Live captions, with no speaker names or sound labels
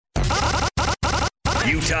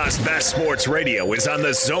Utah's best sports radio is on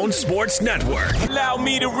the Zone Sports Network. Allow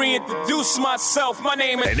me to reintroduce myself. My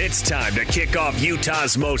name is... And it's time to kick off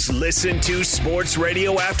Utah's most listened to sports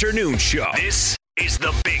radio afternoon show. This is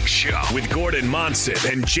The Big Show with Gordon Monson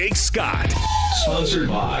and Jake Scott. Sponsored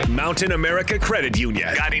by Mountain America Credit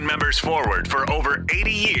Union, guiding members forward for over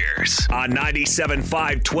 80 years. On 97.5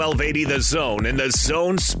 1280 The Zone and the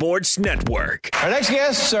Zone Sports Network. Our next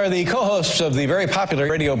guests are the co-hosts of the very popular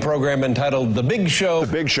radio program entitled The Big Show.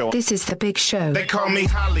 The Big Show. This is The Big Show. They call me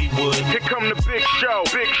Hollywood. Here come the Big Show.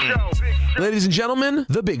 Big Show. Big Show. Ladies and gentlemen,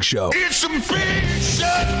 The Big Show. It's a Big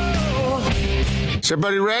Show. Is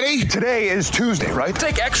everybody ready? Today is Tuesday, right?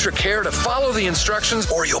 Take extra care to follow the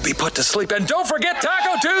instructions or you'll be put to sleep. And don't forget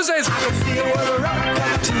Taco Tuesdays.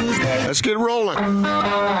 Let's get rolling.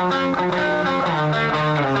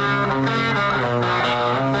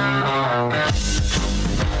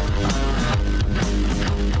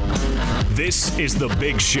 This is The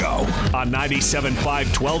Big Show on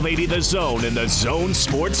 97.5 1280 The Zone and the Zone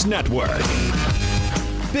Sports Network.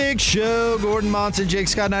 Big Show, Gordon Monson, Jake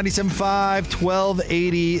Scott, 97.5,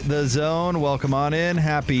 1280 The Zone. Welcome on in.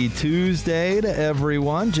 Happy Tuesday to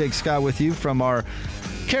everyone. Jake Scott with you from our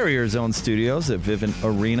Carrier Zone studios at Vivint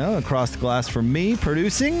Arena. Across the glass from me,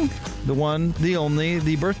 producing the one, the only,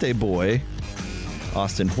 the birthday boy,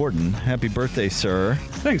 Austin Horton. Happy birthday, sir.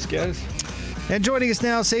 Thanks, guys. And joining us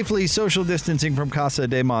now, safely social distancing from Casa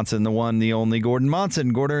de Monson, the one, the only, Gordon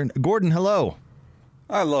Monson. Gordon, hello.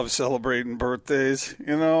 I love celebrating birthdays.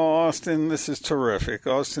 You know, Austin, this is terrific.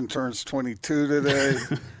 Austin turns 22 today,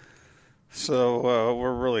 so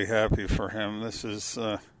we're really happy for him. This is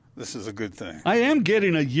a good thing. I am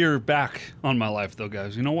getting a year back on my life, though,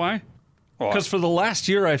 guys. You know why? Because for the last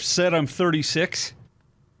year, I've said I'm 36.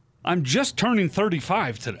 I'm just turning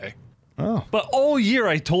 35 today. Oh. But all year,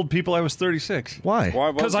 I told people I was 36. Why?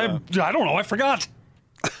 Because I don't know. I forgot.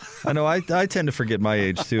 I know. I tend to forget my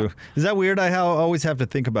age, too. Is that weird? I always have to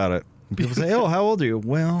think about it. And people say, oh, how old are you?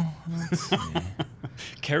 Well, let's see.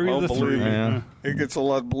 Carry the three. Yeah. It gets a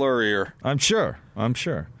lot blurrier. I'm sure. It's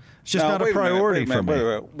just not a priority for me. Wait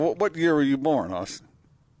a minute. What year were you born, Austin?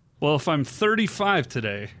 Well, if I'm 35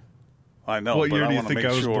 today, I know, what but year I do you want to think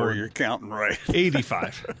make I was sure born? you're counting right.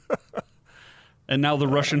 85. And now the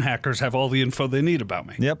Russian hackers have all the info they need about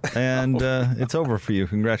me. Yep, and it's over for you.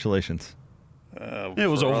 Congratulations. It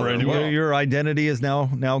was over anyway. Your identity is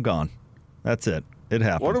now gone. That's it. It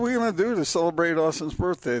happened. What are we going to do to celebrate Austin's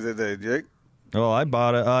birthday today, Jake? Well, I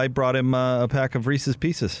brought him a pack of Reese's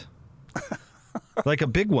Pieces. Like a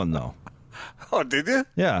big one, though. Oh, did you?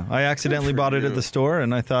 Yeah, I accidentally bought it at the store,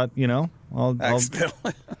 and I thought, I'll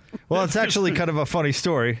Accidentally? Well, it's actually kind of a funny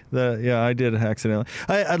story. I did accidentally.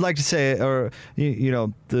 I'd like to say, I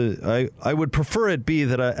would prefer it be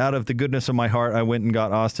that out of the goodness of my heart, I went and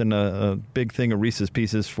got Austin a big thing of Reese's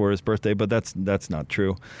Pieces for his birthday, but that's not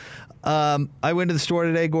true. I went to the store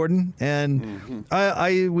today, Gordon, and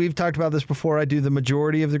we've talked about this before. I do the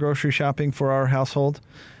majority of the grocery shopping for our household,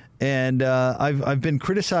 and I've been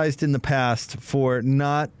criticized in the past for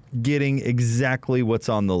not getting exactly what's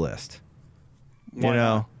on the list. Why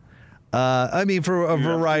not? For a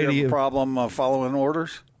variety you have a of problem following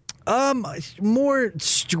orders. More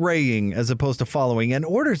straying as opposed to following, and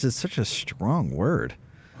orders is such a strong word.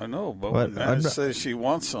 I know, but when Nana says she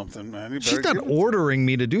wants something, man, she's not ordering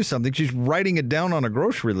me to do something. She's writing it down on a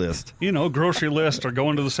grocery list. Grocery list or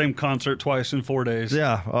going to the same concert twice in 4 days.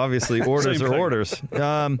 Yeah, obviously, orders are orders.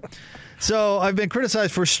 So I've been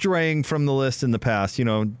criticized for straying from the list in the past,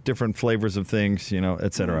 different flavors of things,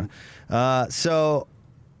 et cetera. So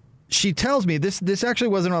she tells me, this actually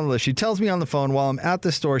wasn't on the list. She tells me on the phone while I'm at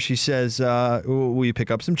the store, she says, will you pick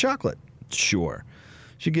up some chocolate? Sure.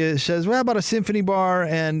 She says, well, how about a Symphony bar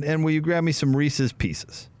and will you grab me some Reese's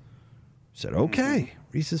Pieces? I said, okay,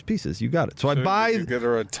 Reese's Pieces, you got it. So I buy... Did you get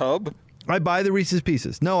her a tub? I buy the Reese's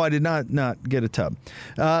Pieces. No, I did not get a tub.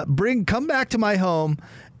 Come back to my home,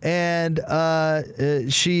 and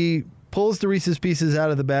she pulls the Reese's Pieces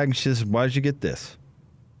out of the bag, and she says, why did you get this?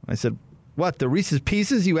 I said, what, the Reese's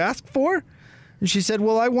Pieces you asked for? And she said,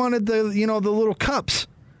 well, I wanted the little cups.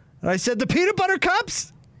 And I said, the peanut butter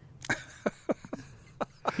cups?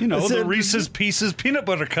 The Reese's Pieces peanut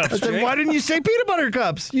butter cups. I said, Jake. why didn't you say peanut butter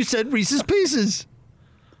cups? You said Reese's Pieces.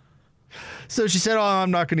 So she said, oh,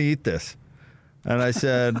 I'm not going to eat this. And I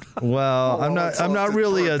said, well, I'm not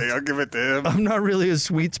really I'll give it to him. I'm not really a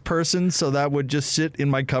sweets person, so that would just sit in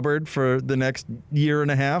my cupboard for the next year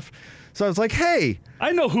and a half. So I was like, hey.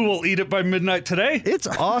 I know who will eat it by midnight today. It's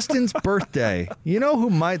Austin's birthday. You know who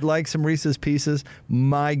might like some Reese's Pieces?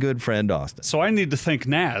 My good friend Austin. So I need to thank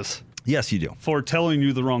Naz. Yes, you do. For telling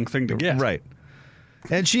you the wrong thing to get. Right.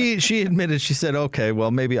 And she admitted, she said, okay, well,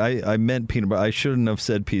 maybe I meant peanut butter. I shouldn't have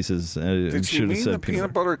said pieces. Did she mean the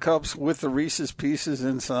peanut butter cups with the Reese's Pieces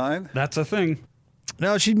inside? That's a thing.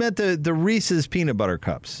 No, she meant the Reese's peanut butter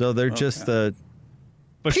cups. So they're just the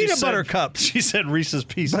peanut butter cups. She said Reese's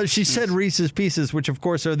Pieces. But she said Reese's Pieces, which, of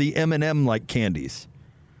course, are the M&M-like candies.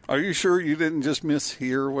 Are you sure you didn't just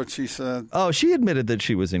mishear what she said? Oh, she admitted that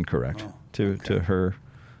she was incorrect to her.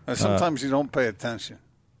 Sometimes you don't pay attention.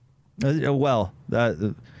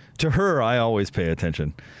 To her, I always pay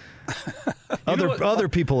attention. Other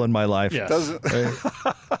people in my life. Yes.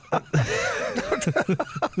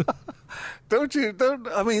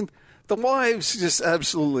 I mean, the wives just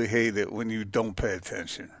absolutely hate it when you don't pay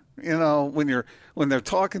attention. You know, when they're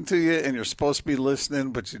talking to you and you're supposed to be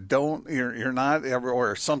listening, but you don't, you're not,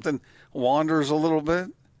 or something wanders a little bit.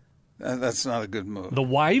 That's not a good move. The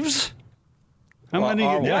wives? How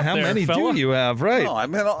many do you have? Right. No, I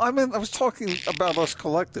was talking about us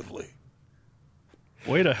collectively.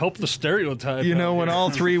 Way to help the stereotype. You know, when all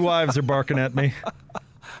three wives are barking at me.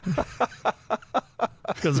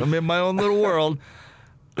 Because I'm in my own little world.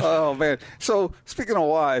 Oh, man. So, speaking of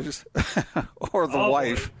wives, or the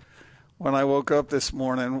wife, when I woke up this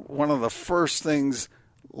morning, one of the first things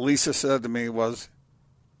Lisa said to me was,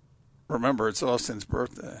 remember, it's Austin's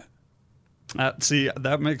birthday. See,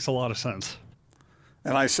 that makes a lot of sense.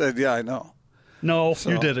 And I said, yeah, I know. No,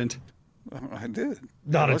 you didn't. I did.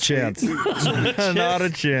 Not a chance. Not a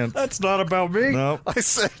chance. That's not about me. No. I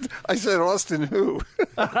said, Austin who?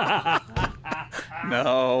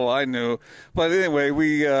 No, I knew. But anyway,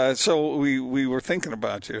 we were thinking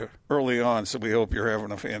about you early on, so we hope you're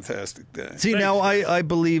having a fantastic day. See, now I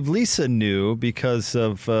believe Lisa knew because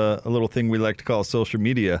of a little thing we like to call social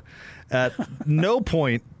media. At no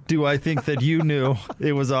point do I think that you knew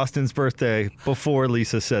it was Austin's birthday before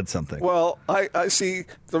Lisa said something. Well, I see.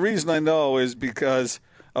 The reason I know is because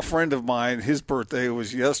a friend of mine, his birthday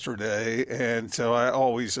was yesterday, and so I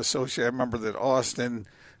always associate. I remember that Austin,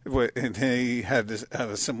 and he had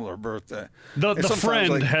a similar birthday. The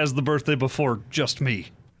friend has the birthday before just me.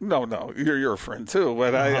 No, you're your friend too.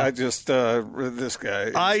 But I just this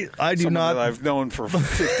guy. I do not. That I've known for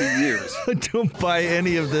 50 years. I don't buy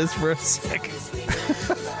any of this for a second.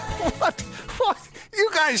 What? You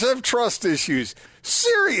guys have trust issues.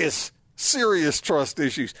 Serious trust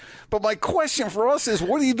issues. But my question for us is,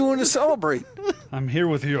 what are you doing to celebrate? I'm here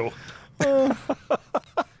with you.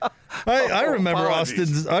 I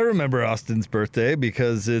remember Austin's birthday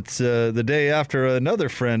because it's the day after another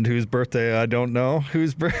friend whose birthday I don't know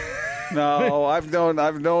whose birthday. No, I've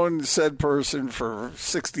known said person for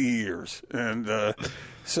 60 years, and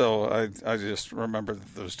so I just remember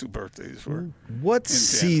that those two birthdays were. What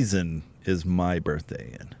season is my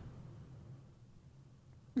birthday in?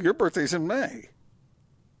 Your birthday's in May.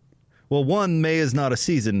 Well, one, May is not a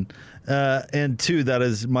season, and two, that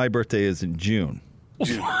is my birthday is in June. May,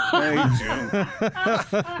 June.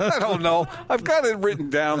 I don't know. I've got it written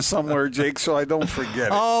down somewhere, Jake, so I don't forget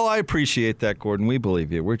it. Oh, I appreciate that, Gordon. We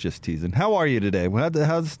believe you. We're just teasing. How are you today?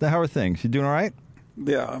 How are things? You doing all right?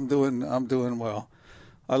 Yeah, I'm doing well.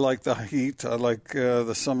 I like the heat. I like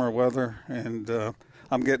the summer weather, and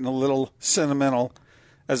I'm getting a little sentimental,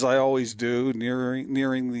 as I always do,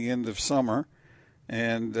 nearing the end of summer.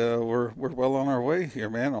 And we're well on our way here,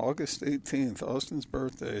 man. August 18th, Austin's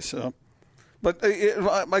birthday. So. But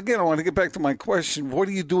again, I want to get back to my question. What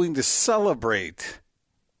are you doing to celebrate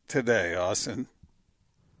today, Austin?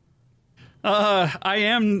 I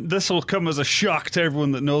am. This will come as a shock to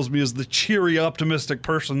everyone that knows me as the cheery, optimistic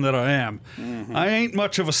person that I am. Mm-hmm. I ain't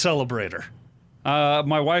much of a celebrator.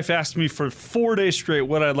 My wife asked me for 4 days straight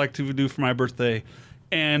what I'd like to do for my birthday,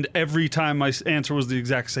 and every time my answer was the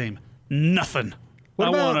exact same: nothing. I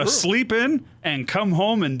want to sleep in and come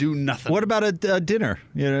home and do nothing. What about a dinner?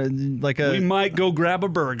 We might go grab a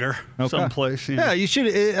burger someplace. Yeah, you should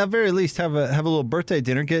at very least have a little birthday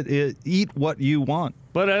dinner. Eat what you want.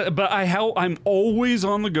 But I'm always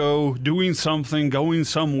on the go, doing something, going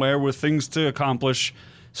somewhere with things to accomplish.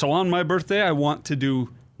 So on my birthday, I want to do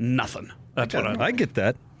nothing. That's what I get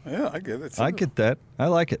that. Yeah, I get it too. I get that. I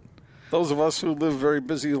like it. Those of us who live very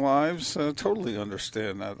busy lives totally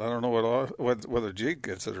understand that. I don't know whether Jake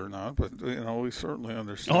gets it or not, but we certainly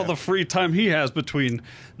understand. All the free time he has between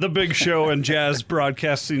the big show and Jazz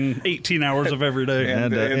broadcasting 18 hours of every day.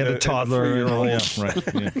 And a toddler.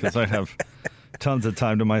 Right. Because I have tons of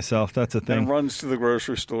time to myself. That's a thing. And runs to the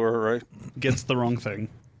grocery store, right? Gets the wrong thing.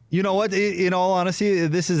 You know what? In all honesty,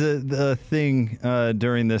 this is a thing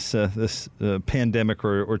during this pandemic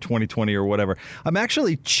or 2020 or whatever. I'm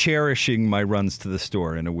actually cherishing my runs to the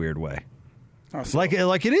store in a weird way. Like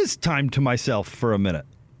it is time to myself for a minute.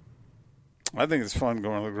 I think it's fun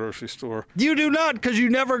going to the grocery store. You do not, because you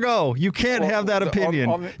never go. You can't have that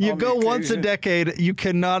opinion. You go once a decade. You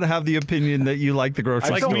cannot have the opinion that you like the grocery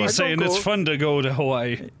store. It's like me saying it's fun to go to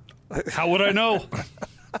Hawaii. How would I know?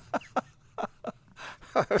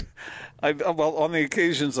 Well, on the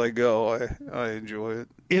occasions I go, I enjoy it.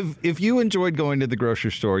 If you enjoyed going to the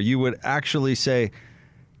grocery store, you would actually say,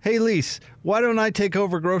 "Hey, Lise, why don't I take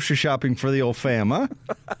over grocery shopping for the old fam, huh?"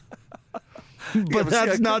 But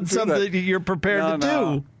that's not something you're prepared to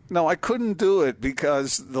do. No, I couldn't do it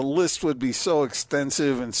because the list would be so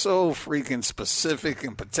extensive and so freaking specific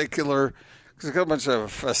and particular. Because we've got a bunch of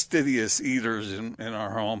fastidious eaters in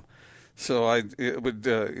our home. So it would.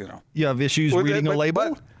 You have issues reading a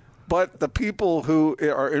label? But the people who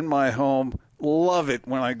are in my home love it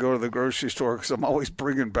when I go to the grocery store because I'm always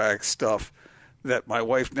bringing back stuff that my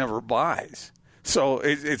wife never buys. So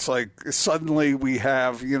it's like suddenly we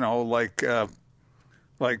have,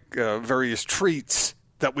 various treats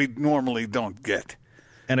that we normally don't get.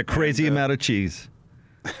 And a crazy amount of cheese.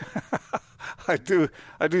 I do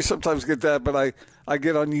sometimes get that, but I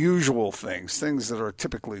get unusual things that are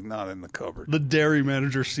typically not in the cupboard. The dairy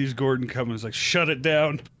manager sees Gordon coming and is like, shut it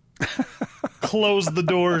down. Close the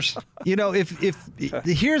doors.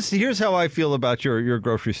 Here's how I feel about your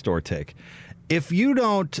grocery store take. If you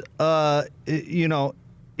don't,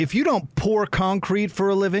 if you don't pour concrete for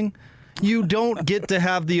a living, you don't get to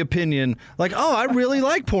have the opinion like, oh, I really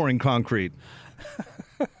like pouring concrete.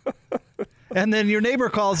 And then your neighbor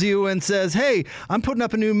calls you and says, hey, I'm putting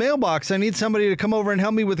up a new mailbox. I need somebody to come over and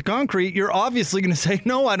help me with the concrete. You're obviously going to say,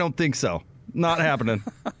 no, I don't think so. Not happening.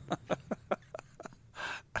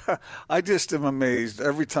 I just am amazed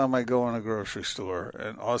every time I go in a grocery store.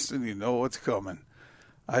 And Austin, you know what's coming.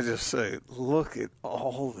 I just say, look at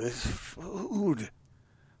all this food.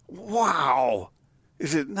 Wow.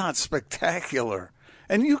 Is it not spectacular?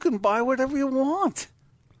 And you can buy whatever you want.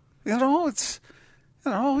 It's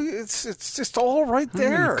just all right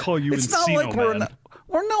there. Call you it's not Encino like Man.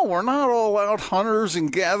 we're not all out hunters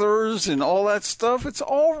and gatherers and all that stuff. It's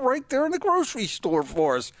all right there in the grocery store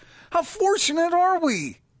for us. How fortunate are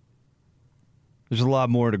we? There's a lot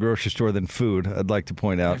more at a grocery store than food, I'd like to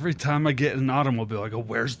point out. Every time I get in an automobile, I go,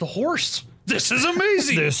 where's the horse? This is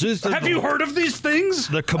amazing. Have you heard of these things?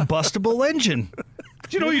 The combustible engine.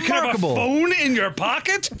 Do you know you can have a phone in your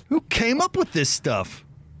pocket? Who came up with this stuff?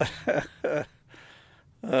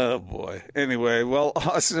 Oh, boy. Anyway, well,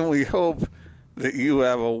 Austin, we hope that you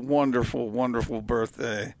have a wonderful, wonderful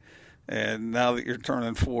birthday. And now that you're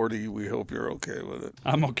turning 40, we hope you're okay with it.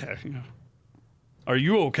 I'm okay. Yeah. Are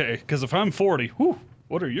you okay? Because if I'm 40,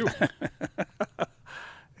 what are you?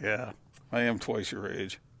 Yeah, I am twice your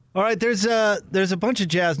age. All right, there's a bunch of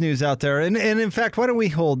jazz news out there, and in fact, why don't we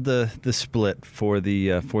hold the split for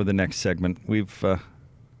the next segment? We've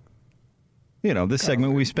this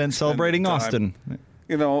segment we spent celebrating Austin.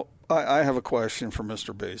 I have a question for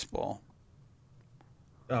Mr. Baseball.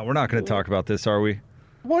 Oh, we're not going to talk about this, are we?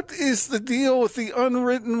 What is the deal with the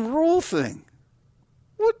unwritten rule thing?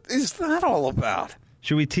 What is that all about?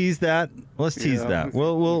 Should we tease that? Let's tease that.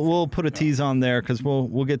 We'll put a tease on there because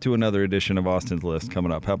we'll get to another edition of Austin's List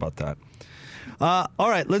coming up. How about that? All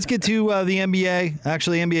right, let's get to the NBA.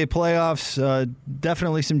 Actually, NBA playoffs.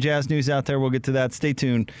 Definitely some jazz news out there. We'll get to that. Stay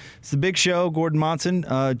tuned. It's the Big Show. Gordon Monson,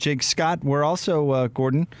 Jake Scott. We're also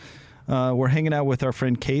Gordon. We're hanging out with our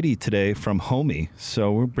friend Katie today from Homie.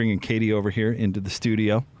 So we're bringing Katie over here into the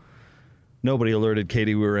studio. Nobody alerted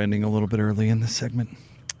Katie we were ending a little bit early in this segment.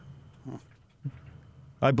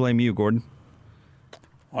 I blame you, Gordon.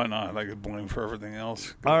 Why not? I get blamed for everything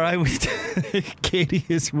else. All right. Katie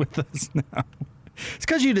is with us now. It's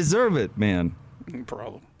because you deserve it, man. No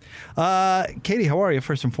problem. Katie, how are you,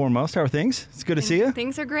 first and foremost? How are things? It's good to see you.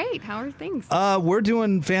 Things are great. How are things? We're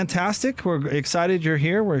doing fantastic. We're excited you're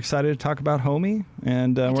here. We're excited to talk about Homie.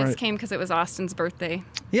 And I just came because it was Austin's birthday.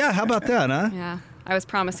 Yeah, how about that, huh? Yeah. I was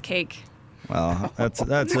promised cake. Well, that's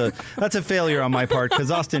a failure on my part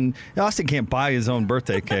because Austin can't buy his own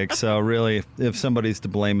birthday cake. So really, if somebody's to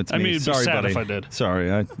blame, it's me. I mean, it'd be sad buddy. if I did.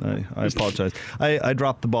 Sorry, I apologize. I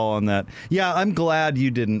dropped the ball on that. Yeah, I'm glad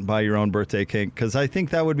you didn't buy your own birthday cake because I think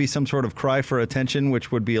that would be some sort of cry for attention,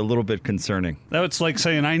 which would be a little bit concerning. That's like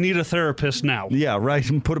saying, I need a therapist now. Yeah, right.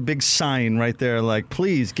 And put a big sign right there like,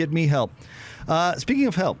 please get me help. Speaking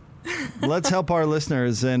of help. Let's help our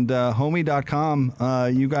listeners. And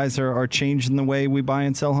homie.com, you guys are changing the way we buy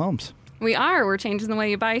and sell homes. We are. We're changing the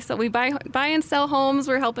way you buy. So we buy and sell homes.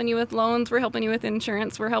 We're helping you with loans. We're helping you with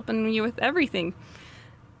insurance. We're helping you with everything.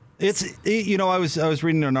 I was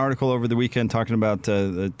reading an article over the weekend talking about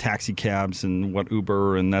the taxi cabs and what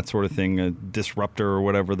Uber and that sort of thing, a disruptor or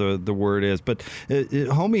whatever the word is. But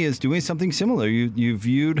Homie is doing something similar. You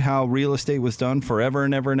viewed how real estate was done forever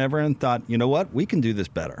and ever and ever and thought, you know what, we can do this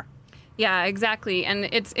better. Yeah, exactly. And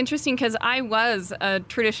it's interesting because I was a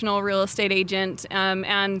traditional real estate agent,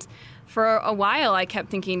 and for a while I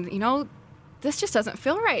kept thinking, this just doesn't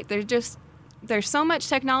feel right. There's so much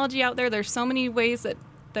technology out there. There's so many ways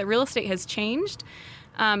that real estate has changed,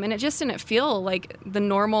 and it just didn't feel like the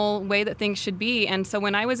normal way that things should be. And so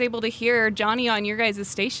when I was able to hear Johnnie on your guys'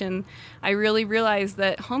 station, I really realized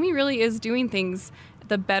that Homie really is doing things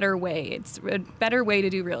the better way. It's a better way to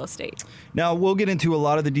do real estate. Now, we'll get into a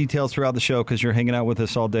lot of the details throughout the show because you're hanging out with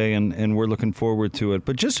us all day and we're looking forward to it.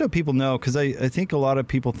 But just so people know, because I think a lot of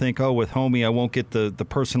people think, with Homie, I won't get the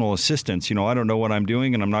personal assistance. I don't know what I'm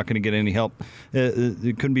doing and I'm not going to get any help.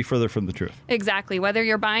 It couldn't be further from the truth. Exactly. Whether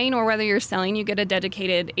you're buying or whether you're selling, you get a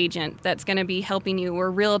dedicated agent that's going to be helping you.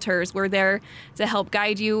 We're realtors. We're there to help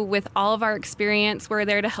guide you with all of our experience. We're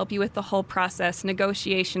there to help you with the whole process,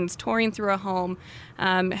 negotiations, touring through a home,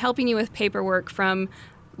 helping you with paperwork from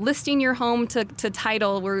listing your home to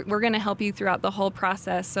title. We're going to help you throughout the whole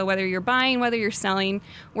process. So whether you're buying, whether you're selling,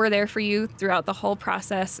 we're there for you throughout the whole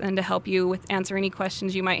process and to help you answer any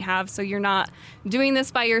questions you might have. So you're not doing this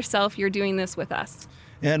by yourself. You're doing this with us.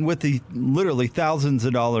 And with the literally thousands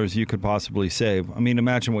of dollars you could possibly save,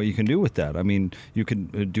 imagine what you can do with that. You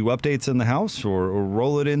could do updates in the house or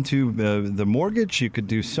roll it into the mortgage. You could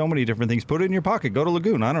do so many different things. Put it in your pocket. Go to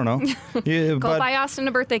Lagoon. I don't know. Go buy Austin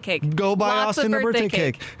a birthday cake. Go buy Austin a birthday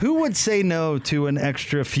cake. Who would say no to an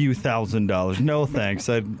extra few $1,000s? No, thanks.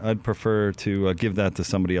 I'd prefer to give that to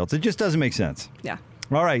somebody else. It just doesn't make sense. Yeah.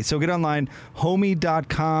 All right, so get online,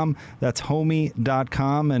 homie.com. That's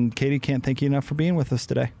homie.com. And Katie, can't thank you enough for being with us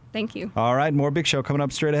today. Thank you. All right, more Big Show coming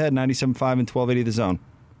up straight ahead, 97.5 and 1280 The Zone.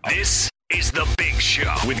 This is The Big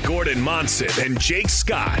Show with Gordon Monson and Jake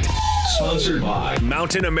Scott. Sponsored by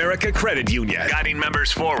Mountain America Credit Union. Guiding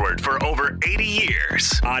members forward for over 80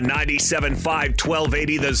 years. On 97.5,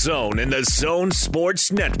 1280 The Zone and The Zone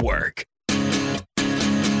Sports Network.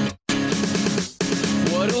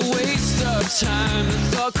 What a waste of time. The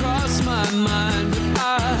thought crossed my mind,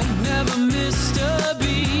 but I never missed a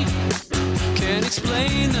beat. Can't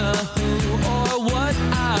explain the who or what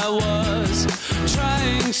I was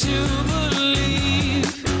trying to believe.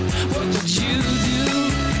 What would you do?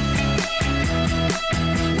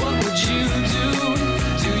 What would you do?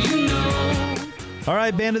 Do you know? All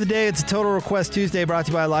right, Band of the Day. It's a Total Request Tuesday brought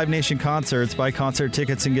to you by Live Nation Concerts. Buy concert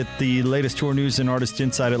tickets and get the latest tour news and artist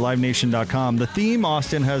insight at livenation.com. The theme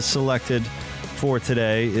Austin has selected for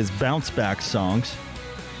today is bounce back songs.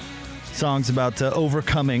 Songs about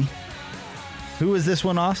overcoming. Who is this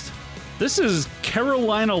one, Aust? This is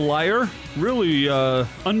Carolina Liar. Really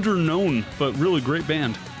underknown, but really great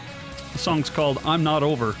band. The song's called I'm Not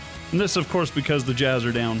Over. And this, of course, because the Jazz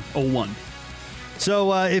are down 0-1.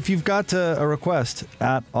 So if you've got a request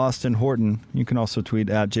at Austin Horton, you can also tweet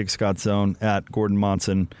at Jake Scott Zone, at Gordon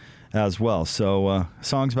Monson as well. So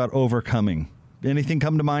songs about overcoming. Anything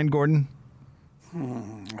come to mind, Gordon?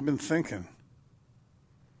 I've been thinking.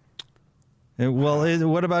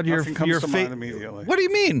 What about your favorite? Immediately. What do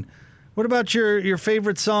you mean? What about your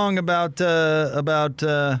favorite song about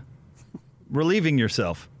relieving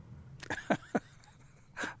yourself?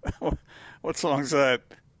 What song's that?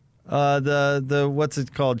 The what's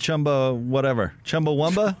it called?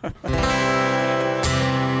 Chumbawamba?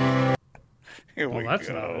 Here we that's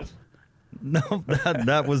go. not it. No,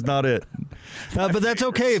 that was not it. But that's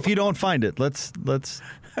okay if you don't find it. Let's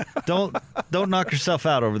don't knock yourself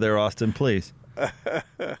out over there, Austin. Please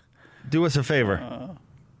do us a favor.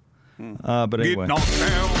 But anyway, get knocked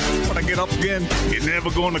down, but I get up again. You're never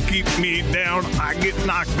gonna keep me down. I get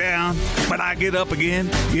knocked down, but I get up again.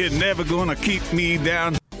 You're never gonna keep me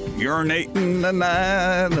down. Urinating the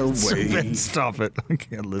night away. Stop it! I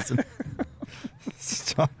can't listen.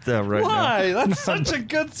 Stop that right now. Why? That's such a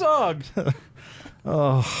good song.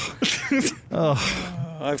 Oh.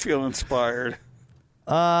 I feel inspired.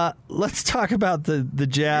 Let's talk about the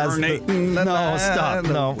Jazz. No, stop.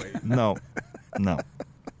 No. No.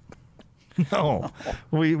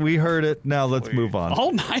 We heard it. Now let's move on.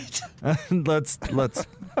 All night. Let's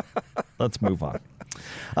move on.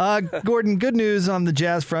 Gordon, good news on the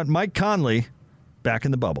Jazz front. Mike Conley back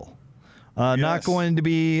in the bubble. Yes. Not going to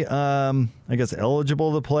be, I guess,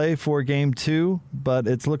 eligible to play for Game 2, but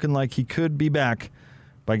it's looking like he could be back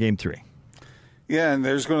by Game 3. Yeah, and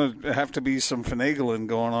there's going to have to be some finagling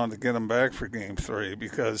going on to get him back for Game 3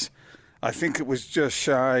 because I think it was just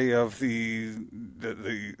shy of the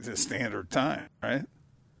standard time, right?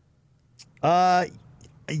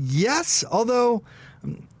 Yes, although,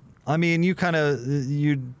 I mean, you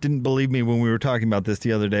didn't believe me when we were talking about this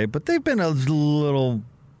the other day, but they've been a little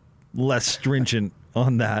less stringent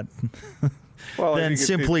on that than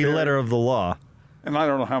simply letter of the law. And I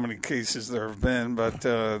don't know how many cases there have been, but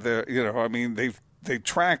they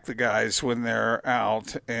track the guys when they're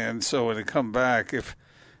out, and so when they come back, if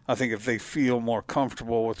they feel more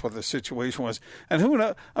comfortable with what the situation was, and who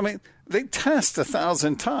knows? I mean, they test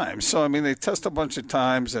 1,000 times, so I mean, they test a bunch of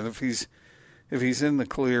times, and if he's in the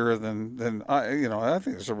clear, then I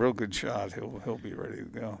think there's a real good shot he'll be ready to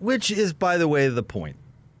go. Which is, by the way, the point.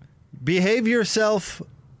 Behave yourself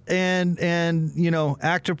and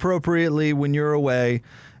act appropriately when you're away,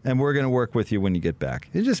 and we're going to work with you when you get back.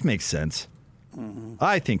 It just makes sense. Mm-hmm.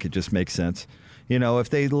 I think it just makes sense. If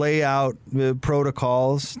they lay out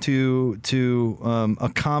protocols to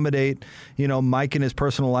accommodate, Mike in his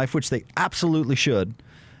personal life, which they absolutely should,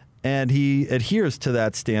 and he adheres to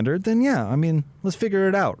that standard, then yeah, I mean, let's figure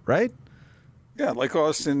it out, right? Yeah, like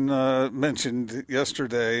Austin mentioned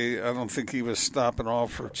yesterday, I don't think he was stopping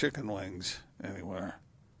off for chicken wings anywhere.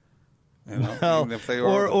 Well, even if they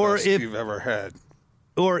are the best you've ever had.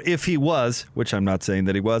 Or if he was, which I'm not saying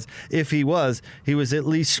that he was, he was at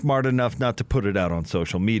least smart enough not to put it out on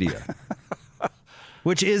social media.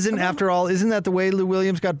 Which isn't that the way Lou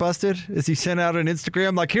Williams got busted? Is he sent out an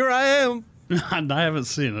Instagram like, here I am. I haven't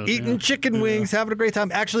seen it. Eating chicken wings, having a great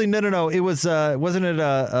time. Actually, no. It was, wasn't it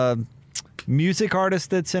a music artist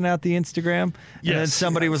that sent out the Instagram? Yes. And then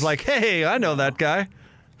somebody was like, hey, I know that guy.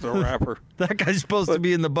 The rapper. That guy's supposed to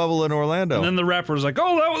be in the bubble in Orlando. And then the rapper was like,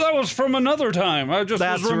 oh, that was from another time. I just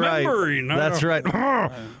was remembering. Right. That's right.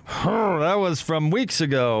 That was from weeks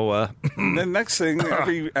ago. And then next thing,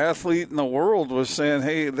 every athlete in the world was saying,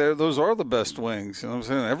 hey, those are the best wings. You know what I'm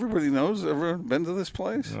saying? Everybody knows. Everyone been to this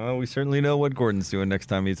place? Well, we certainly know what Gordon's doing next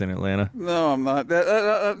time he's in Atlanta. No, I'm not.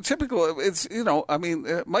 Typical. It's,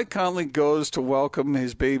 Mike Conley goes to welcome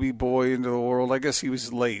his baby boy into the world. I guess he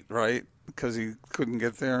was late, right? Because he couldn't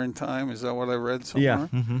get there in time. Is that what I read somewhere?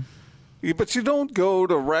 Yeah. Mm-hmm. But you don't go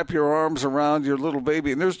to wrap your arms around your little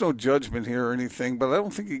baby, and there's no judgment here or anything, but I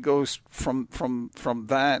don't think he goes from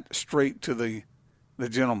that straight to the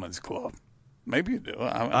gentleman's club. Maybe you do.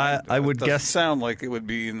 I would guess. Sound like it would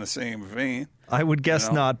be in the same vein. I would guess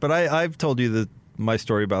not, but I've told you my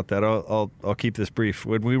story about that. I'll keep this brief.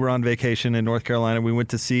 When we were on vacation in North Carolina, we went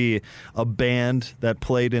to see a band that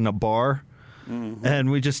played in a bar. Mm-hmm.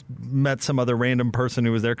 And we just met some other random person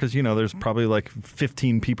who was there because, there's probably like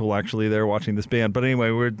 15 people actually there watching this band. But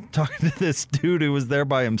anyway, we're talking to this dude who was there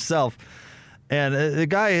by himself. And the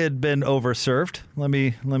guy had been overserved. Let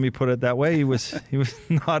me put it that way. He was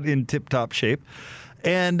not in tip-top shape.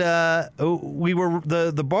 And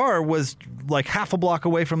the bar was like half a block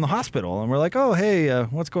away from the hospital. And we're like, oh, hey,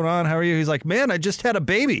 what's going on? How are you? He's like, man, I just had a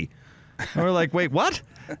baby. And we're like, wait, what?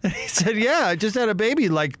 And he said, yeah, I just had a baby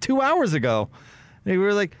like 2 hours ago. And we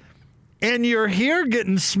were like, and you're here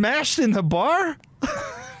getting smashed in the bar?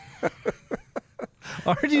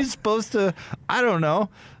 Aren't you supposed to, I don't know,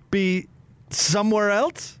 be somewhere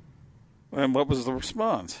else? And what was the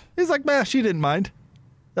response? He's like, man, she didn't mind.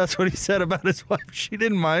 That's what he said about his wife. She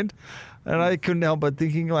didn't mind. And I couldn't help but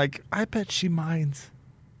thinking, like, I bet she minds.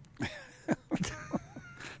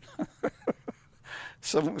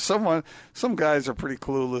 Some guys are pretty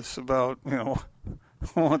clueless about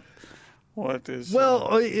what is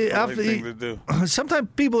the right thing to do. Sometimes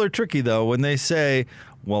people are tricky though when they say,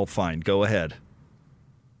 "Well, fine, go ahead,"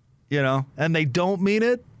 and they don't mean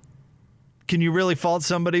it. Can you really fault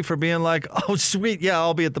somebody for being like, "Oh, sweet, yeah,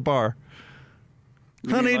 I'll be at the bar"?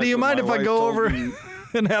 Honey, do you mind if I go over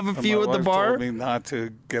and have a few at the bar? Told me not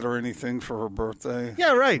to get her anything for her birthday.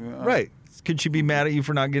 Yeah, right, right. Could she be mad at you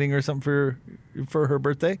for not getting her something for her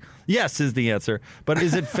birthday? Yes, is the answer. But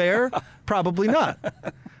is it fair? Probably not.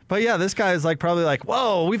 But yeah, this guy is probably like,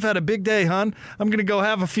 whoa, we've had a big day, hon. I'm going to go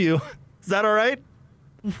have a few. Is that all right?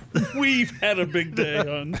 We've had a big day,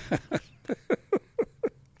 hon.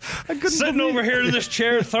 Sitting over here in this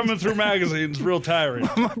chair, thumbing through magazines, real tiring.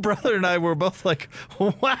 My brother and I were both like,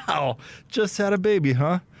 wow, just had a baby,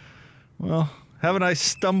 huh? Well, have a nice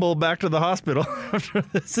stumble back to the hospital after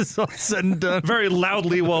this is all said and done. Very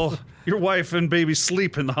loudly while your wife and baby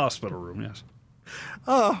sleep in the hospital room, yes.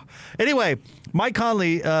 Oh, anyway, Mike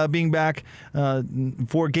Conley being back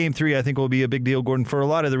for Game 3, I think will be a big deal, Gordon, for a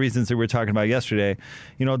lot of the reasons that we were talking about yesterday.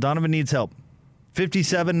 Donovan needs help.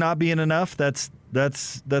 57 not being enough, that's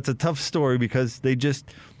a tough story because they just,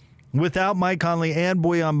 without Mike Conley and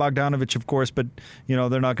Bojan Bogdanovic, of course, but, they're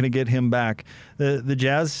not going to get him back. The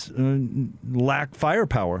Jazz lack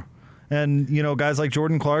firepower. And, guys like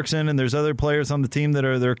Jordan Clarkson, and there's other players on the team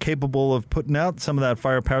they're capable of putting out some of that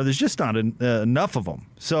firepower. There's just not enough of them.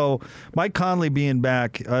 So Mike Conley being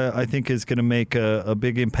back, I think, is going to make a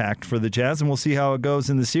big impact for the Jazz, and we'll see how it goes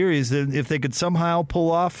in the series. If they could somehow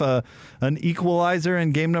pull off an equalizer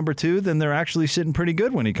in game number 2, then they're actually sitting pretty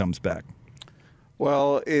good when he comes back.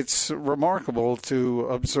 Well, it's remarkable to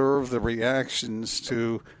observe the reactions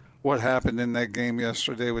to what happened in that game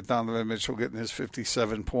yesterday with Donovan Mitchell getting his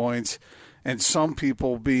 57 points, and some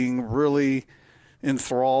people being really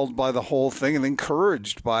enthralled by the whole thing and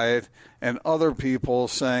encouraged by it, and other people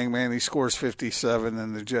saying, man, he scores 57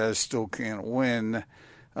 and the Jazz still can't win.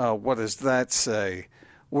 What does that say?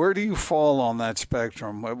 Where do you fall on that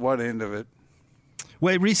spectrum? At what end of it?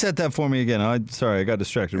 Wait, reset that for me again. Sorry, I got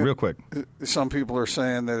distracted real quick. Some people are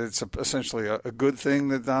saying that it's essentially a good thing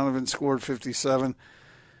that Donovan scored 57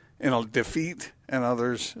 in a defeat, and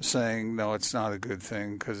others saying, no, it's not a good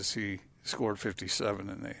thing because he scored 57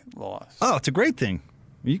 and they lost. Oh, it's a great thing.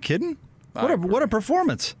 Are you kidding? What a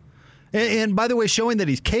performance. And by the way, showing that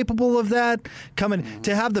he's capable of that,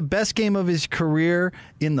 to have the best game of his career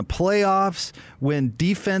in the playoffs when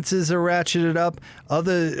defenses are ratcheted up,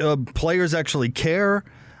 other players actually care.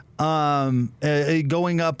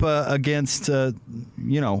 Going up against a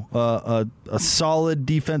solid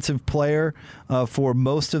defensive player for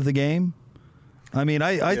most of the game. I mean,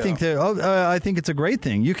 I think that I think it's a great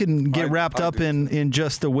thing. You can get wrapped up in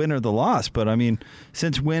just the win or the loss, but I mean,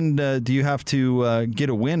 since when do you have to get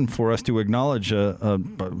a win for us to acknowledge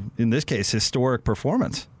in this case, historic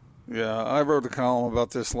performance? Yeah, I wrote a column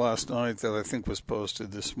about this last night that I think was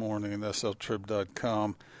posted this morning at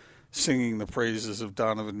sltrib.com. Singing the praises of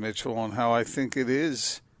Donovan Mitchell and how I think it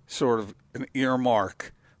is sort of an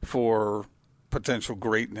earmark for potential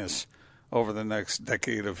greatness over the next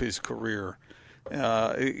decade of his career.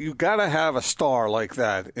 You got to have a star like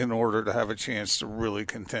that in order to have a chance to really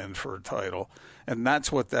contend for a title. And that's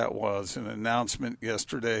what that was, an announcement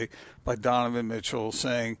yesterday by Donovan Mitchell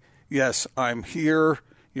saying, yes, I'm here.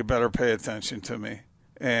 You better pay attention to me.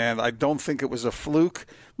 And I don't think it was a fluke.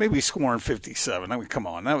 Maybe scoring 57. I mean, come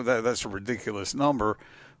on, that's a ridiculous number.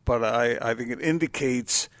 But I think it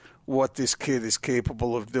indicates what this kid is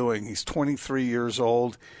capable of doing. He's 23 years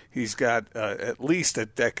old. He's got at least a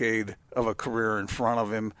decade of a career in front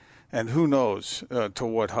of him. And who knows to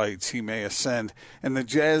what heights he may ascend. And the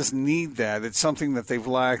Jazz need that. It's something that they've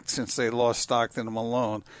lacked since they lost Stockton and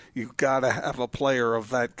Malone. You've got to have a player of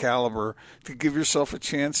that caliber to give yourself a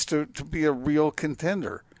chance to be a real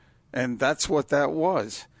contender. And that's what that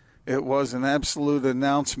was. It was an absolute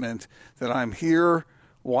announcement that I'm here,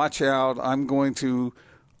 watch out, I'm going to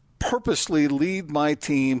purposely lead my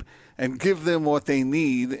team and give them what they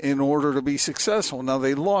need in order to be successful. Now,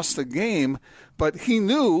 they lost the game, but he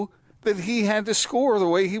knew that he had to score the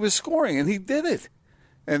way he was scoring, and he did it.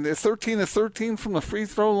 And 13 of 13 from the free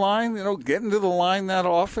throw line, getting to the line that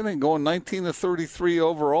often and going 19 of 33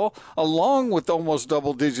 overall, along with almost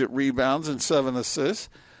double-digit rebounds and 7 assists.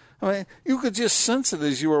 I mean, you could just sense it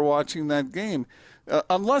as you were watching that game.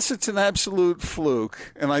 Unless it's an absolute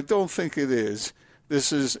fluke, and I don't think it is,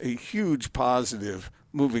 this is a huge positive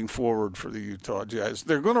moving forward for the Utah Jazz.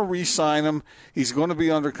 They're going to re-sign him. He's going to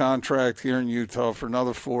be under contract here in Utah for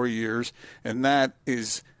another 4 years, and that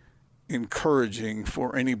is encouraging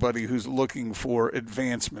for anybody who's looking for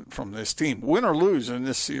advancement from this team, win or lose in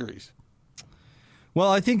this series. Well,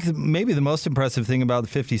 I think maybe the most impressive thing about the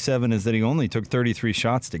 57 is that he only took 33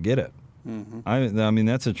 shots to get it. Mm-hmm. I mean,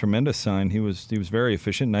 that's a tremendous sign. He was very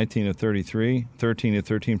efficient, 19 of 33, 13 of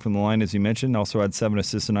 13 from the line, as you mentioned. Also had 7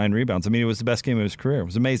 assists and 9 rebounds. I mean, it was the best game of his career. It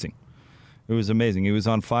was amazing. It was amazing. He was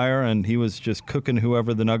on fire, and he was just cooking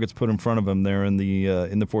whoever the Nuggets put in front of him there in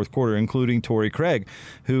the fourth quarter, including Torrey Craig,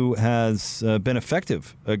 who has been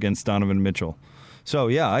effective against Donovan Mitchell. So,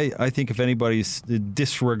 yeah, I think if anybody's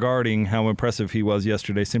disregarding how impressive he was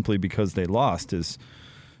yesterday simply because they lost is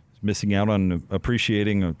missing out on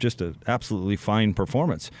appreciating just an absolutely fine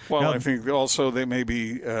performance. Well, now, I think also they may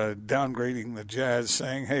be downgrading the Jazz,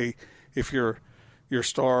 saying, hey, if your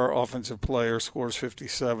star offensive player scores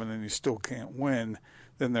 57 and you still can't win,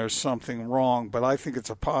 then there's something wrong. But I think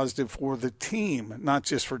it's a positive for the team, not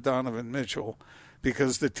just for Donovan Mitchell,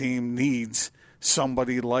 because the team needs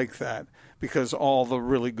somebody like that. Because all the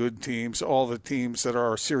really good teams, all the teams that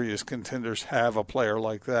are serious contenders have a player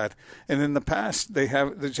like that. And in the past,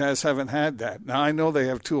 the Jazz haven't had that. Now, I know they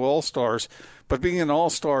have 2 All-Stars, but being an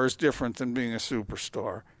All-Star is different than being a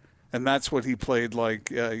superstar. And that's what he played like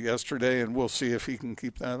yesterday, and we'll see if he can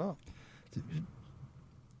keep that up.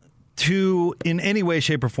 to, in any way,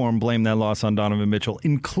 shape, or form, blame that loss on Donovan Mitchell,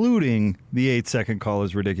 including the 8-second call,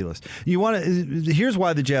 is ridiculous. Here's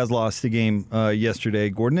why the Jazz lost the game yesterday,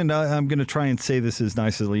 Gordon, and I'm going to try and say this as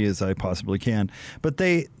nicely as I possibly can. But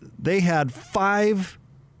they had 5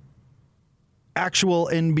 actual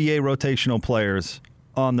NBA rotational players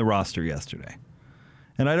on the roster yesterday.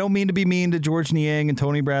 And I don't mean to be mean to George Niang and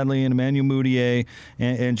Tony Bradley and Emmanuel Mudiay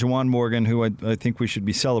and Juwan Morgan, who I think we should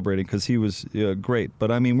be celebrating because he was great.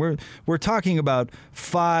 But I mean, we're talking about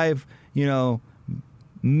 5,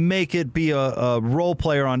 make it be a role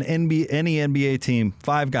player on any NBA team.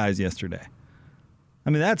 5 guys yesterday.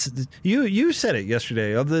 I mean, that's you said it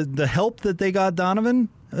yesterday. Of the help that they got Donovan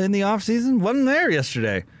in the offseason wasn't there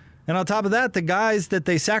yesterday. And on top of that, the guys that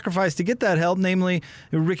they sacrificed to get that help, namely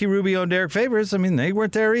Ricky Rubio and Derek Favors, I mean, they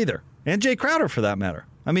weren't there either. And Jay Crowder, for that matter.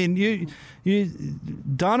 I mean,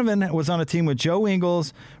 Donovan was on a team with Joe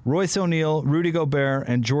Ingles, Royce O'Neal, Rudy Gobert,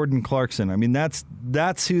 and Jordan Clarkson. I mean,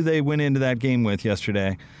 that's who they went into that game with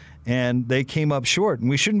yesterday. And they came up short.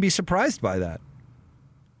 And we shouldn't be surprised by that.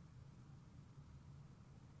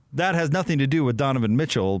 That has nothing to do with Donovan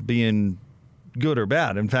Mitchell being good or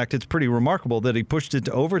bad. In fact, it's pretty remarkable that he pushed it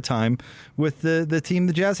to overtime with the team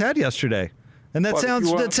the Jazz had yesterday. And that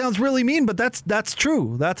sounds really mean, but that's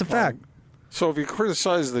true. That's a fact. So if you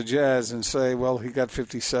criticize the Jazz and say, well, he got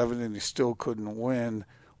 57 and he still couldn't win,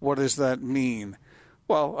 what does that mean?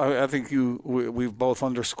 Well, I think we've both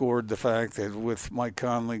underscored the fact that with Mike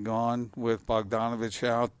Conley gone, with Bogdanovich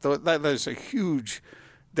out, that is a huge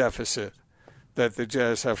deficit that the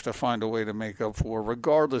Jazz have to find a way to make up for,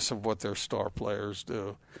 regardless of what their star players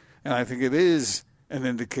do. And I think it is an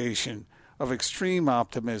indication of extreme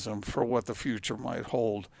optimism for what the future might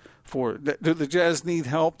hold. Do the Jazz need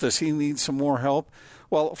help? Does he need some more help?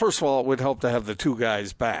 Well, first of all, it would help to have the 2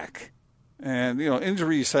 guys back. And,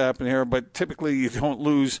 injuries happen here, but typically you don't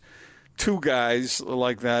lose 2 guys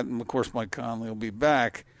like that. And, of course, Mike Conley will be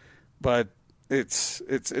back. But it's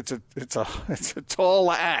a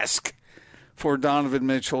tall ask for Donovan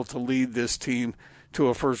Mitchell to lead this team to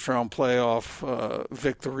a first-round playoff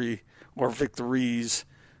victory or victories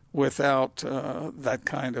without that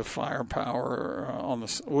kind of firepower on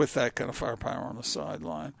the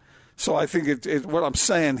sideline. So I think what I'm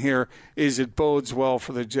saying here is it bodes well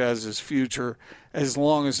for the Jazz's future as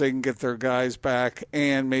long as they can get their guys back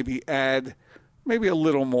and maybe add a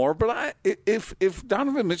little more. But if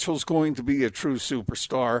Donovan Mitchell's going to be a true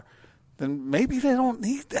superstar, then maybe they don't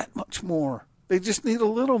need that much more. They just need a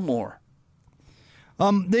little more.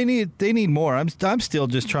 They need more. I'm still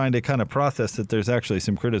just trying to kind of process that there's actually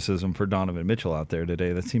some criticism for Donovan Mitchell out there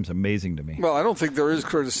today. That seems amazing to me. Well, I don't think there is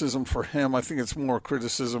criticism for him. I think it's more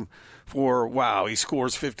criticism for, wow, he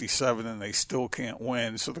scores 57 and they still can't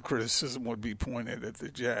win. So the criticism would be pointed at the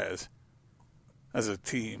Jazz as a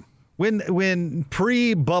team. When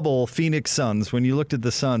pre-bubble Phoenix Suns, when you looked at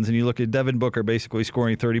the Suns and you look at Devin Booker basically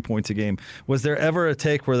scoring 30 points a game, was there ever a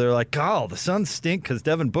take where they're like, oh, the Suns stink because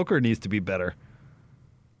Devin Booker needs to be better?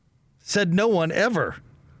 Said no one ever.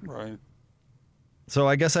 Right. So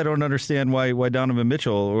I guess I don't understand why Donovan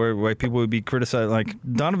Mitchell or why people would be criticized. like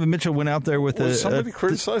Donovan Mitchell went out there with somebody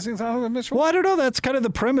criticizing Donovan Mitchell? Well, I don't know. That's kind of the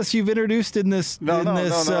premise you've introduced in this. No.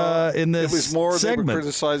 In this it was more segment. They were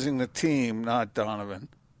criticizing the team, not Donovan.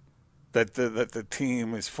 That the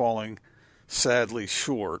team is falling sadly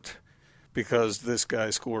short because this guy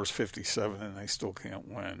scores 57 and they still can't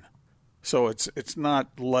win. So it's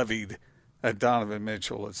not levied at Donovan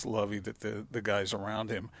Mitchell. It's levied at the guys around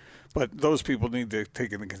him. But those people need to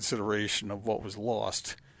take into consideration of what was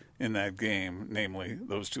lost in that game, namely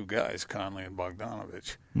those 2 guys, Conley and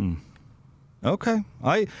Bogdanovich. Okay.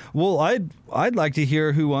 I'd like to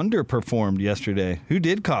hear who underperformed yesterday. Who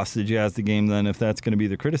did cost the Jazz the game then, if that's going to be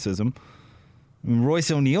the criticism? Royce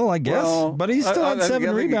O'Neal, I guess, but he still had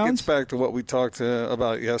 7 rebounds. It gets back to what we talked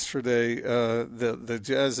about yesterday, the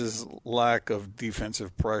Jazz's lack of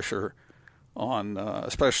defensive pressure on,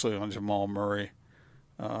 especially on Jamal Murray.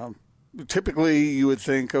 Typically, you would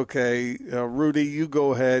think, okay, Rudy, you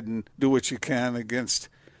go ahead and do what you can against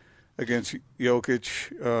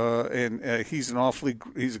Jokic, and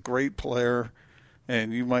he's a great player,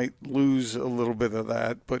 and you might lose a little bit of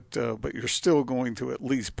that, but you're still going to at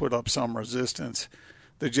least put up some resistance.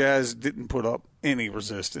 The Jazz didn't put up any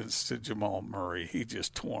resistance to Jamal Murray. He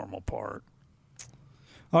just tore him apart.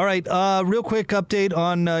 All right, real quick update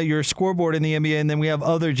on your scoreboard in the NBA, and then we have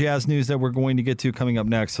other Jazz news that we're going to get to coming up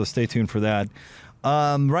next, so stay tuned for that.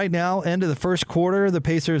 Right now, end of the first quarter, the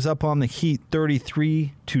Pacers up on the Heat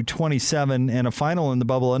 33-27, and a final in the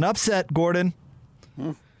bubble. An upset, Gordon.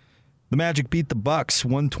 The Magic beat the Bucks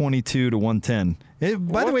 122-110.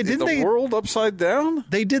 By the way, didn't the world upside down?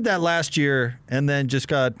 They did that last year and then just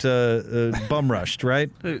got bum rushed,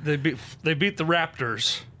 right? They beat the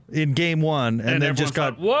Raptors in game 1 and then just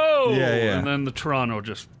got whoa. Yeah. And then the Toronto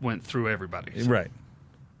just went through everybody. Right.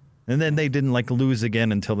 And then they didn't lose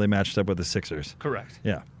again until they matched up with the Sixers. Correct.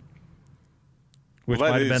 Yeah. Which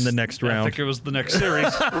might have been the next round. I think it was the next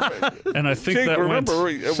series. And I think Jake, that remember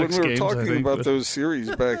went when we were games, talking about those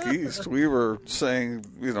series back east, we were saying,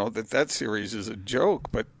 that series is a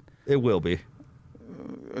joke, but it will be.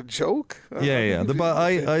 A joke? Yeah.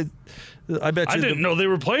 I bet you I didn't know they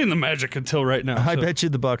were playing the Magic until right now. I bet you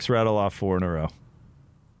the Bucks rattle off 4 in a row.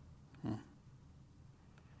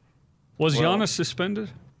 Was Giannis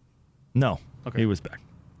suspended? No. Okay. He was back.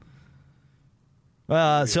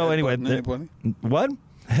 So anyway, what?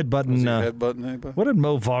 Headbutting anybody? What did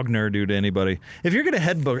Mo Wagner do to anybody? If you're going to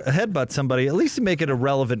headbutt somebody, at least make it a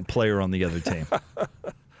relevant player on the other team.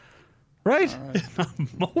 Right?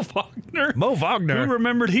 Mo Wagner? Mo Wagner. Who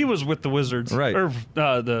remembered he was with the Wizards? Right.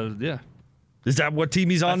 Is that what team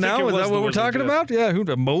he's on now? Is that what we're talking about? Yeah, who?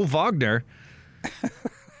 Mo Wagner.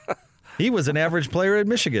 He was an average player at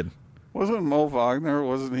Michigan. Wasn't Mo Wagner,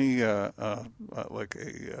 wasn't he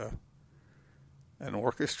an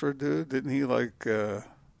orchestra dude? Didn't he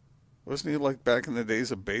wasn't he back in the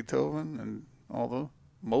days of Beethoven and all the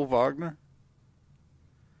Mo Wagner?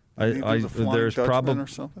 There's probably or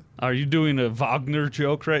something. Are you doing a Wagner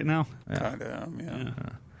joke right now? Kind of,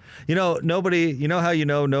 yeah.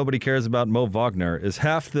 Nobody cares about Mo Wagner is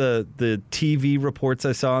half the TV reports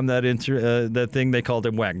I saw on that thing. They called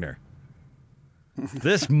him Wagner.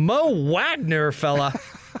 This Mo Wagner fella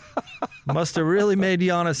must have really made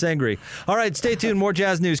Giannis angry. All right, stay tuned. More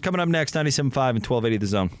Jazz news coming up next. 97.5 and 1280 The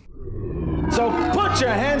Zone. So put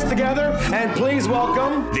your hands together and please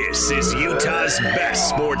welcome. This is Utah's best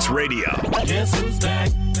sports radio. Guess who's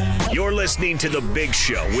back? You're listening to The Big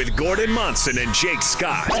Show with Gordon Monson and Jake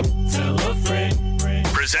Scott. Tell a friend.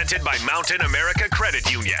 Presented by Mountain America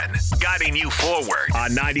Credit Union. Guiding you forward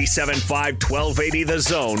on 97.5 1280 The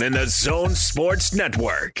Zone and The Zone Sports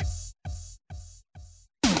Network.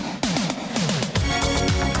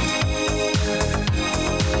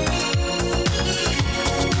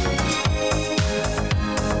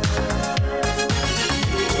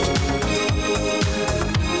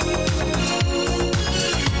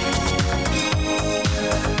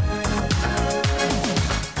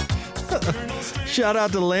 Shout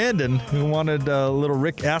out to Landon, who wanted a little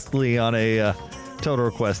Rick Astley on a Total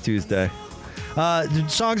Request Tuesday.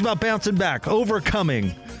 Songs about bouncing back,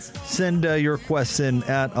 overcoming. Send your requests in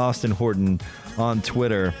at Austin Horton on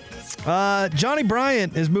Twitter. Johnnie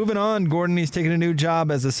Bryant is moving on, Gordon. He's taking a new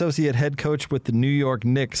job as associate head coach with the New York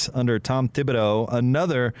Knicks under Tom Thibodeau.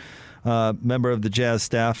 Another member of the Jazz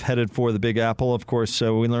staff headed for the Big Apple. Of course,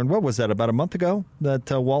 we learned, what was that, about a month ago, that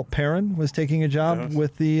Walt Perrin was taking a job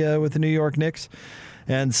with the New York Knicks.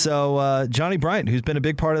 And so Johnnie Bryant, who's been a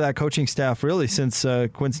big part of that coaching staff really since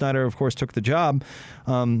Quinn Snyder, of course, took the job.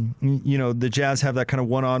 The Jazz have that kind of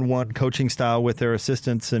one-on-one coaching style with their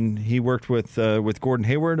assistants, and he worked with Gordon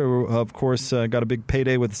Hayward, who, of course, got a big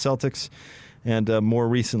payday with the Celtics. And more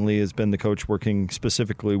recently has been the coach working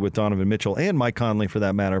specifically with Donovan Mitchell and Mike Conley, for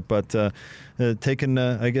that matter. But taking,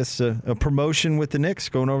 a promotion with the Knicks,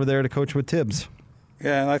 going over there to coach with Tibbs.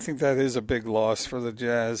 Yeah, and I think that is a big loss for the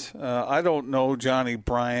Jazz. I don't know Johnnie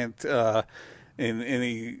Bryant in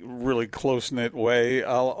any really close-knit way.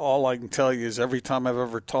 All I can tell you is every time I've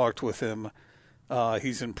ever talked with him,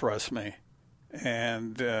 he's impressed me.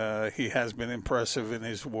 And he has been impressive in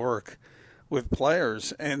his work with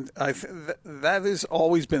players, and that has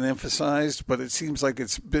always been emphasized, but it seems like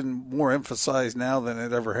it's been more emphasized now than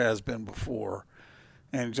it ever has been before.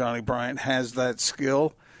 And Johnnie Bryant has that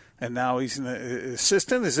skill, and now he's an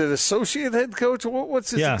assistant. Is it associate head coach?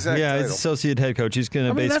 What's his exact title? Yeah, he's associate head coach. He's going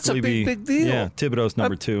to basically that's a big deal. Yeah, Thibodeau's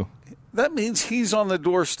number 2. That means he's on the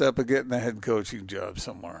doorstep of getting a head coaching job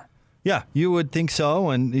somewhere. Yeah, you would think so,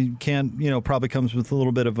 and it probably comes with a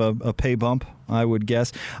little bit of a pay bump, I would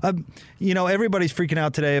guess. Everybody's freaking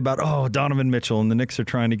out today about, Donovan Mitchell, and the Knicks are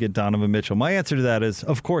trying to get Donovan Mitchell. My answer to that is,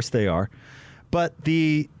 of course they are. But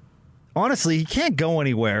honestly, he can't go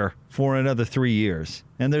anywhere for another 3 years.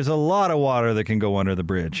 And there's a lot of water that can go under the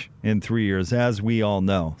bridge in 3 years, as we all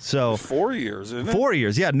know. So 4 years, isn't it? 4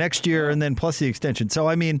 years, yeah, next year, and then plus the extension. So,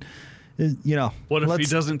 what if he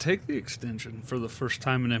doesn't take the extension for the first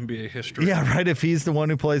time in NBA history? Yeah, right. If he's the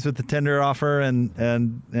one who plays with the tender offer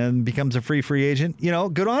and becomes a free agent,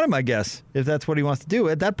 good on him, I guess, if that's what he wants to do.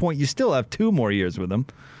 At that point, you still have 2 more years with him.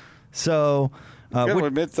 So, I got to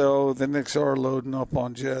admit, though, the Knicks are loading up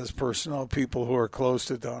on Jazz personnel, people who are close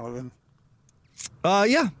to Donovan.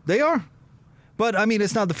 Yeah, they are. But, I mean,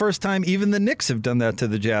 it's not the first time even the Knicks have done that to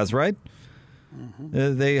the Jazz, right?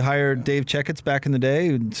 Mm-hmm. They hired Dave Checketts back in the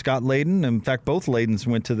day, Scott Layden. In fact, both Laydens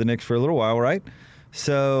went to the Knicks for a little while, right?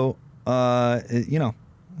 So,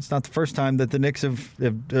 it's not the first time that the Knicks have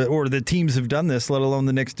or the teams have done this, let alone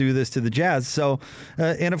the Knicks do this to the Jazz. So,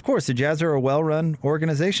 and of course, the Jazz are a well-run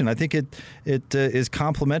organization. I think it is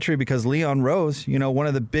complimentary because Leon Rose, one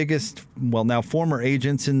of the biggest, now former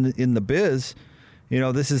agents in the biz,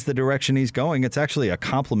 this is the direction he's going. It's actually a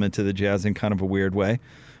compliment to the Jazz in kind of a weird way.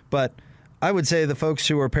 But I would say the folks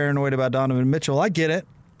who are paranoid about Donovan Mitchell, I get it.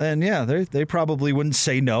 And yeah, they probably wouldn't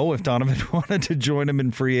say no if Donovan wanted to join him in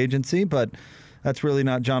free agency, but that's really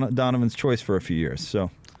not Donovan's choice for a few years. So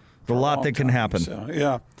a lot that can happen. So,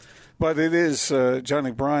 yeah, but it is Johnnie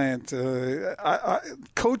Bryant.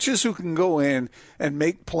 Coaches who can go in and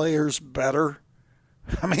make players better,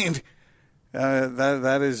 I mean,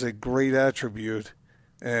 that is a great attribute.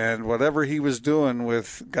 And whatever he was doing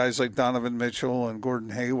with guys like Donovan Mitchell and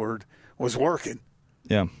Gordon Hayward was working.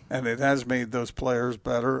 Yeah. And it has made those players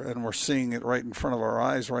better, and we're seeing it right in front of our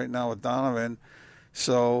eyes right now with Donovan.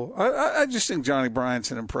 So I just think Johnnie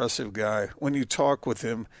Bryant's an impressive guy. When you talk with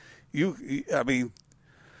him, you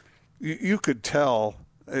could tell.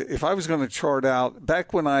 If I was going to chart out,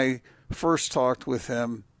 back when I first talked with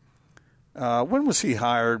him, when was he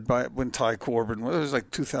hired? When Ty Corbin? It was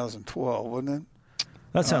like 2012, wasn't it?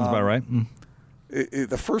 That sounds about right.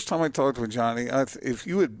 The first time I talked with Johnny, if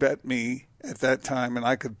you had bet me at that time and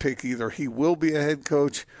I could pick either he will be a head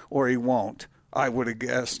coach or he won't, I would have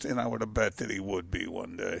guessed and I would have bet that he would be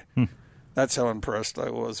one day. That's how impressed I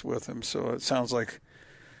was with him. So it sounds like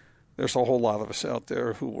there's a whole lot of us out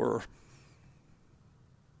there who were.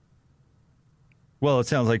 Well, it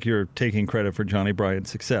sounds like you're taking credit for Johnnie Bryant's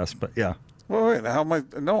success, but yeah. Well, wait, how am I?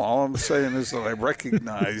 No, all I'm saying is that I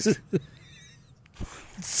recognized.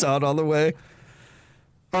 Saw it all the way.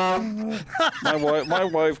 My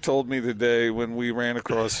wife told me today when we ran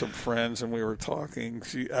across some friends and we were talking,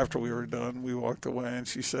 after we were done, we walked away and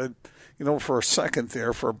she said, for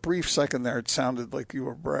a brief second there, it sounded like you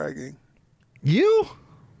were bragging. You?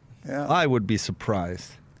 Yeah. I would be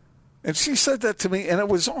surprised. And she said that to me, and it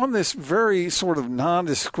was on this very sort of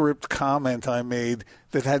nondescript comment I made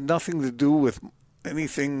that had nothing to do with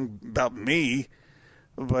anything about me.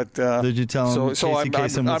 But did you tell him Casey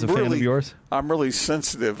Kasem was a fan of yours? I'm really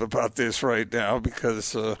sensitive about this right now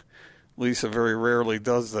because Lisa very rarely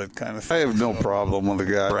does that kind of thing. I have no problem with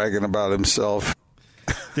a guy bragging about himself.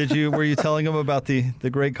 Were you telling him about the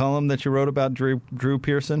great column that you wrote about Drew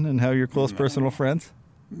Pearson and how you're close personal friends?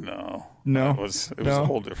 No. No? It was a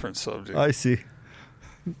whole different subject. I see.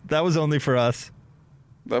 That was only for us.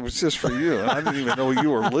 That was just for you. I didn't even know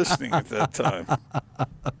you were listening at that time.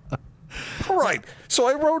 All right. So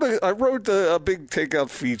I wrote a big takeout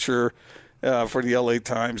feature for the LA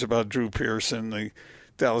Times about Drew Pearson, the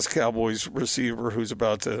Dallas Cowboys receiver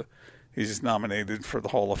he's nominated for the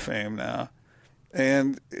Hall of Fame now.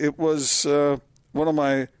 And it was one of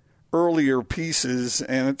my earlier pieces,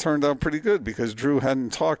 and it turned out pretty good because Drew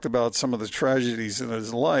hadn't talked about some of the tragedies in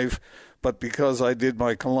his life, but because I did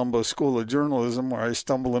my Columbo School of Journalism where I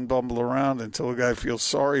stumble and bumble around until a guy feels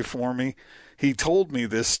sorry for me, he told me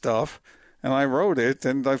this stuff, and I wrote it,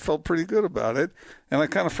 and I felt pretty good about it, and I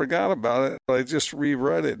kind of forgot about it. I just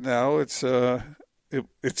reread it now. It's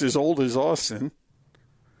as old as Austin.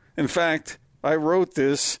 In fact, I wrote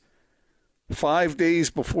this 5 days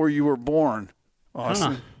before you were born,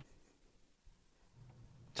 Austin. Huh.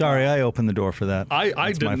 Sorry, I opened the door for that.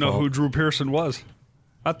 I didn't know who Drew Pearson was.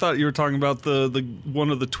 I thought you were talking about the one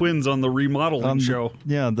of the twins on the remodeling show.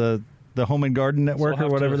 Yeah, the Home and Garden Network or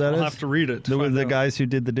whatever that is. I'll have to read it. The guys who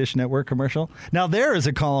did the Dish Network commercial. Now, there is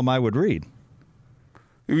a column I would read.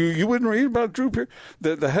 You wouldn't read about Drew Pearson?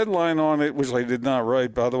 The headline on it, which I did not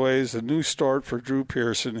write, by the way, is a new start for Drew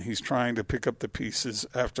Pearson. He's trying to pick up the pieces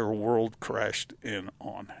after a world crashed in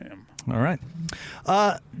on him. All right.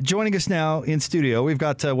 Joining us now in studio, we've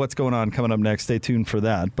got What's Going On coming up next. Stay tuned for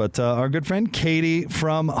that. But our good friend Katie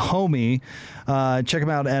from Homey. Check them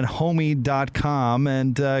out at homey.com.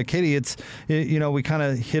 And Katie, we kind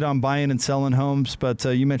of hit on buying and selling homes, but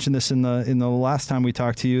you mentioned this in the last time we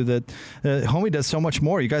talked to you that Homey does so much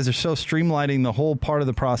more. You guys are so streamlining the whole part of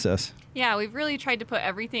the process. Yeah, we've really tried to put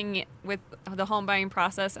everything with the home buying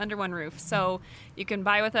process under one roof. So you can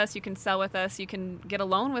buy with us, you can sell with us, you can get a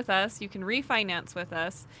loan with us, you can refinance with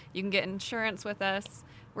us, you can get insurance with us.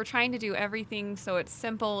 We're trying to do everything so it's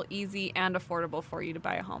simple, easy, and affordable for you to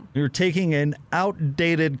buy a home. You're taking an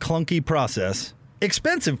outdated, clunky process,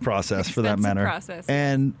 expensive process for that matter,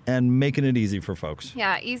 and making it easy for folks.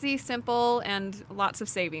 Yeah, easy, simple, and lots of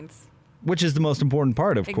savings. Which is the most important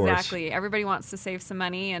part, of course. Exactly. Everybody wants to save some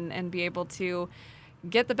money and be able to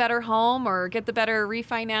get the better home or get the better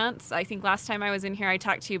refinance. I think last time I was in here, I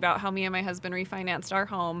talked to you about how me and my husband refinanced our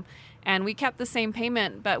home, and we kept the same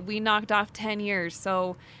payment, but we knocked off 10 years.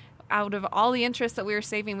 So out of all the interest that we were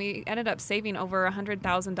saving, we ended up saving over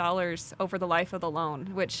 $100,000 over the life of the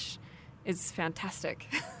loan, which is fantastic.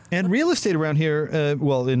 And real estate around here,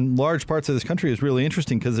 in large parts of this country, is really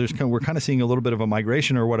interesting because we're kind of seeing a little bit of a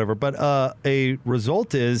migration or whatever. But a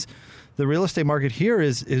result is the real estate market here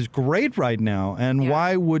is great right now. And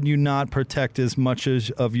why would you not protect as much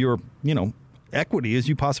of your equity as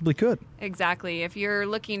you possibly could? Exactly. If you're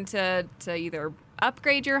looking to either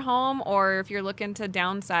upgrade your home or if you're looking to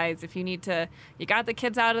downsize, if you got the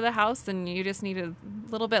kids out of the house and you just need a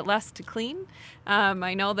little bit less to clean.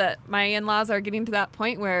 I know that my in-laws are getting to that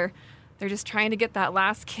point where they're just trying to get that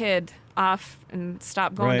last kid off and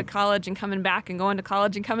stop going to college and coming back and going to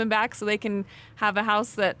college and coming back so they can have a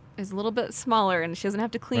house that is a little bit smaller and she doesn't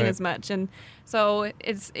have to clean as much. And so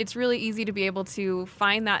it's really easy to be able to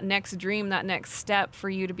find that next dream, that next step for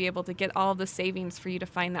you to be able to get all of the savings for you to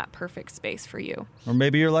find that perfect space for you. Or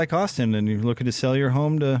maybe you're like Austin and you're looking to sell your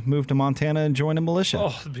home to move to Montana and join a militia. Oh,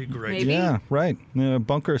 that'd be great. Maybe. Yeah, right. A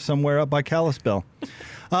bunker somewhere up by Kalispell.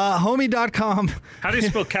 Homie.com. How do you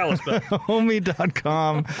spell Kalispell?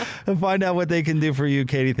 Homie.com. And find out what they can do for you.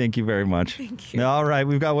 Katie, thank you very much. Thank you. All right,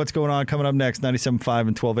 we've got what's going on coming up next, 97.5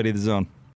 and 1280 The Zone.